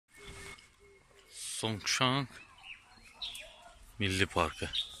Zhongshan Milli Parkı.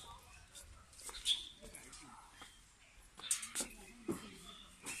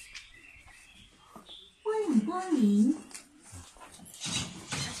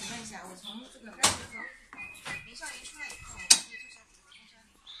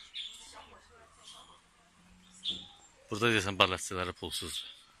 Burada deyəsən balıqçıları pulsuzdur.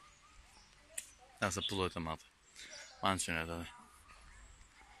 Nəsə pul ödəmədi. Mənim üçün ödədi.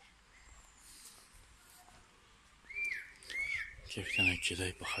 Kefdən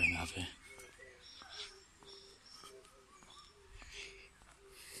gedək baxayım nədir.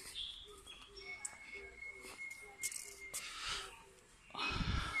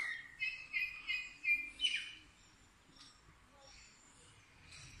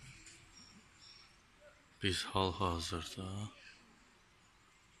 Biz hal-hazırda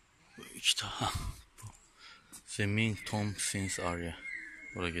bu iki daha The Main Tom Sins area.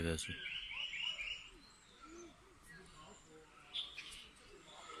 Buraya gedəcək.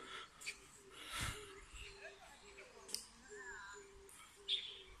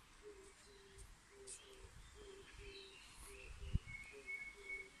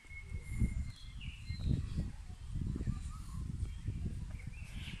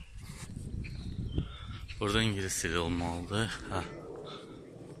 Burada İngiliz dili olmalıdır. Hə.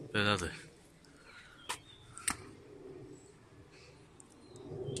 Belədir.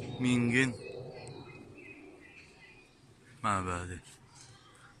 Mingin məbədi.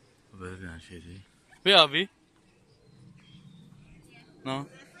 Belə bir şeydir. Where are we? No.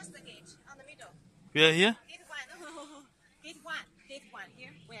 We are here? Gate 1. Gate 1. Gate 1.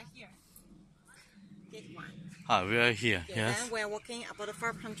 Here. We are here. Gate 1. Ah, we are here. Yeah, Yes. then we are walking about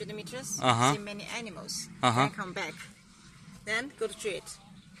 500 meters. See many animals. Uh-huh. Then come back. Then go to street.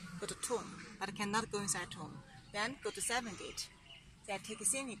 Go to tomb. But cannot go inside tomb. Then go to 7 gate. Then take a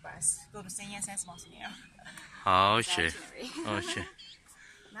semi bus. Go to Zhongshan Mausoleum. Ah, okay. Okay.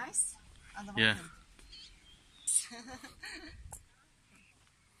 Nice? On the Yeah. mountain.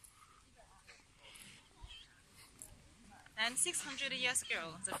 And 600 years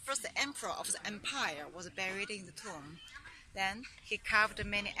ago, the first emperor of the empire was buried in the tomb. Then he carved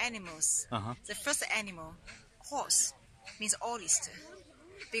many animals. The first animal, horse, means oldest.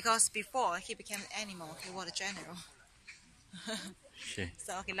 Because before he became an animal, he was a general. Okay.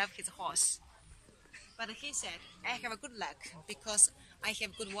 So he loved his horse. But he said, I have a good luck because I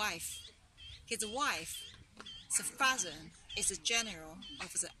have a good wife. His wife, the father, is a general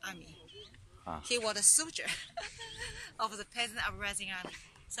of the army. He was a soldier of the peasant uprising army.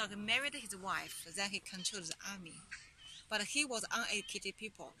 So he married his wife, then he controlled the army. But he was uneducated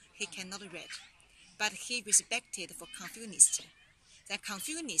people, he cannot read. But he respected for Confucianists. The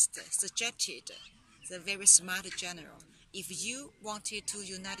Confucianists suggested the very smart general. If you wanted to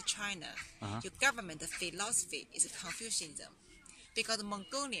unite China, your government philosophy is Confucianism. Because the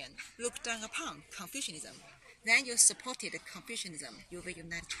Mongolian looked down upon Confucianism. Then you supported Confucianism, you will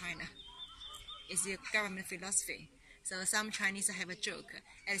unite China. It's your government philosophy. So some Chinese have a joke,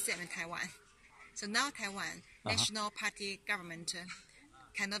 except in Taiwan. So now Taiwan, national party government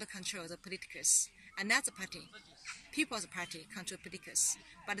cannot control the politicals. Another party, People's Party, control politicals.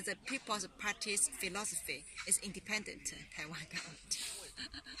 But the People's Party's philosophy is independent Taiwan government.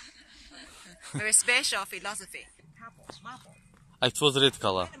 Very special philosophy. Marble. It was red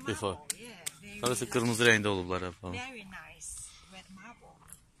color before. Yeah, Orası kırmızı renkte olublar hep. very nice. Red marble.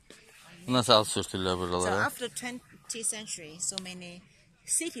 Nasıl al sürtürler So buralara? after 20th century, so many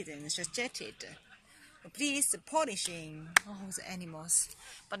citizens suggested, please polishing all the animals.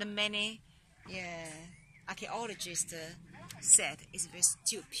 But many archaeologists said it's very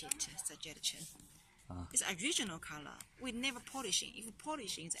stupid suggestion. It's original color. We never polishing. If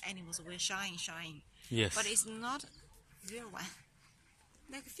polishing, the animals will shine. Yes. But it's not real one,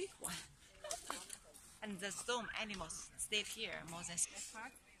 like a fake one. And the stone animals stayed here more than 6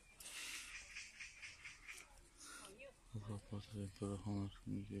 parts.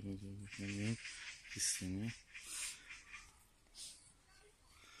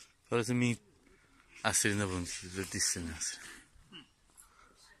 Burası Ming əsrində bunu çizildi, dizsinin əsri.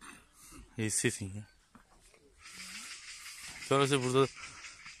 He's sitting here. Burası burada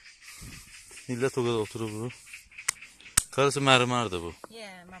millət o qədər oturur. Karısı mərmərdir bu.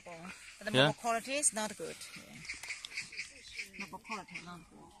 Yeah, marble. But the marble quality is not good. Marble quality not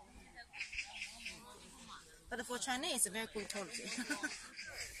good. But for China, it's a very good quality.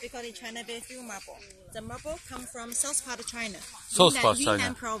 Because in China, very few marble. The marble come from south part of China. South part of China.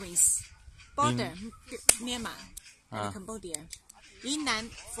 Yunnan province. Border, Myanmar and Cambodia. Yunnan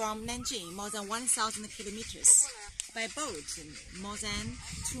from Nanjing, more than 1,000 kilometers. by boat more than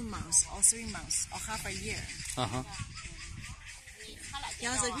 2 months or 3 months or half a year.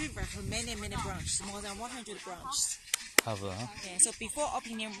 The river has many branches, more than 100 branches. Yeah, so before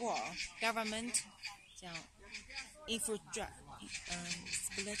opening war, government infrastructure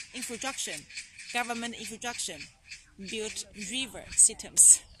built river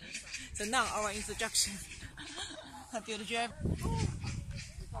systems. So now our infrastructure built river.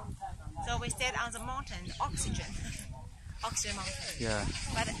 So we stayed on the mountain, oxygen mountain. Yeah.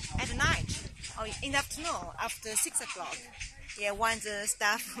 But at night or in the afternoon, after 6 o'clock, yeah, when the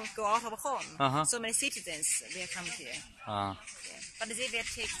staff go out of home, so many citizens will come here. Yeah. But they will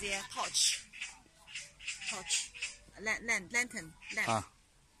take their torch, lantern, lamp.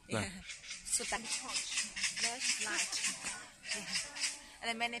 Yeah. So that torch, flashlight. Yeah.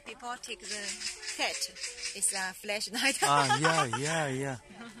 And many people take the cat. It's a flashlight. Yeah.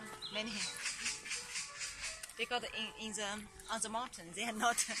 Many. Because on the mountain they are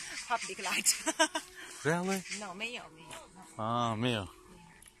not public light. Really? No, 没有。没有.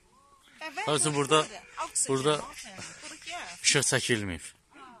 Doğrusu burada işıq çəkilməyib.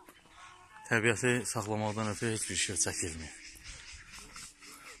 Təbiəti saxlamaqdan ötürü heç bir işıq çəkilməyib.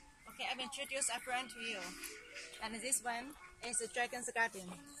 Okay, I will introduce a friend to you. And this one is the dragon's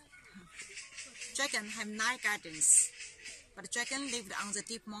garden. Dragon have 9 gardens. But dragon lived on the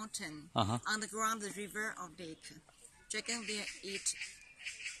deep mountain, underground the river or lake. Dragon will eat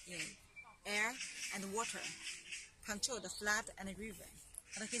air and water, control the flood and the river.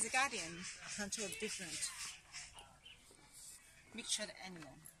 But his guardian control different mixture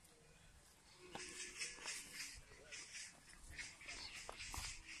animal.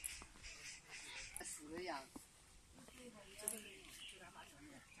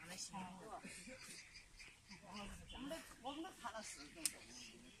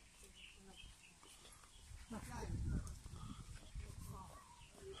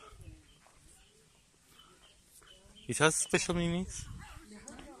 It has special meanings?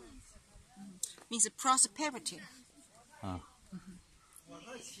 Means prosperity. And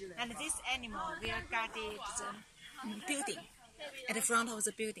this animal will guard the building at the front of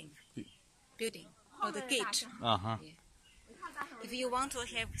the building or the gate. Yeah. If you want to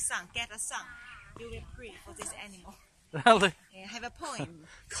have son, get a son, you will pray for this animal. Really? Yeah, have a poem.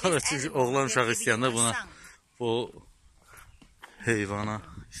 Oğlan uşağı istəyəndə buna bu heyvana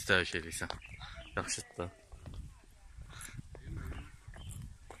istəyiş edirsən. Yaxşıdır da.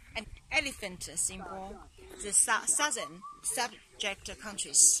 An elephant symbol the southern subject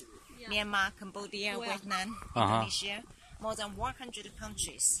countries, Myanmar, Cambodia, Vietnam, Indonesia, more than 100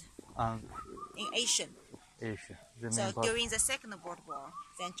 countries in Asia. So during the Second World War,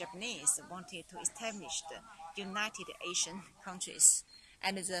 then Japanese wanted to establish the United Asian countries,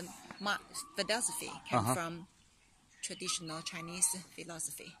 and the philosophy came from traditional Chinese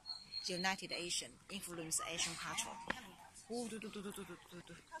philosophy. United Asian influenced Asian culture.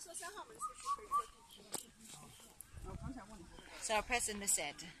 So our president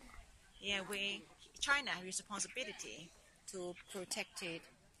said, "Yeah, China has responsibility to protect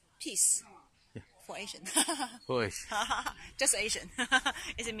peace." For Asian. For Asian. Just Asian.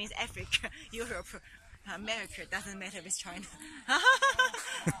 It means Africa, Europe, America doesn't matter with China.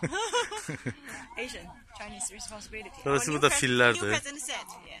 Asian, Chinese responsibility. Burası bu da fillerdi. New president said,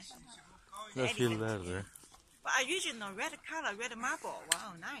 yeah. Bu da fillerdi. But original red color, red marble.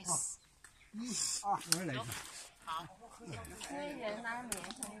 Wow, nice. 2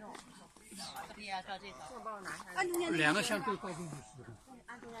个相对高度。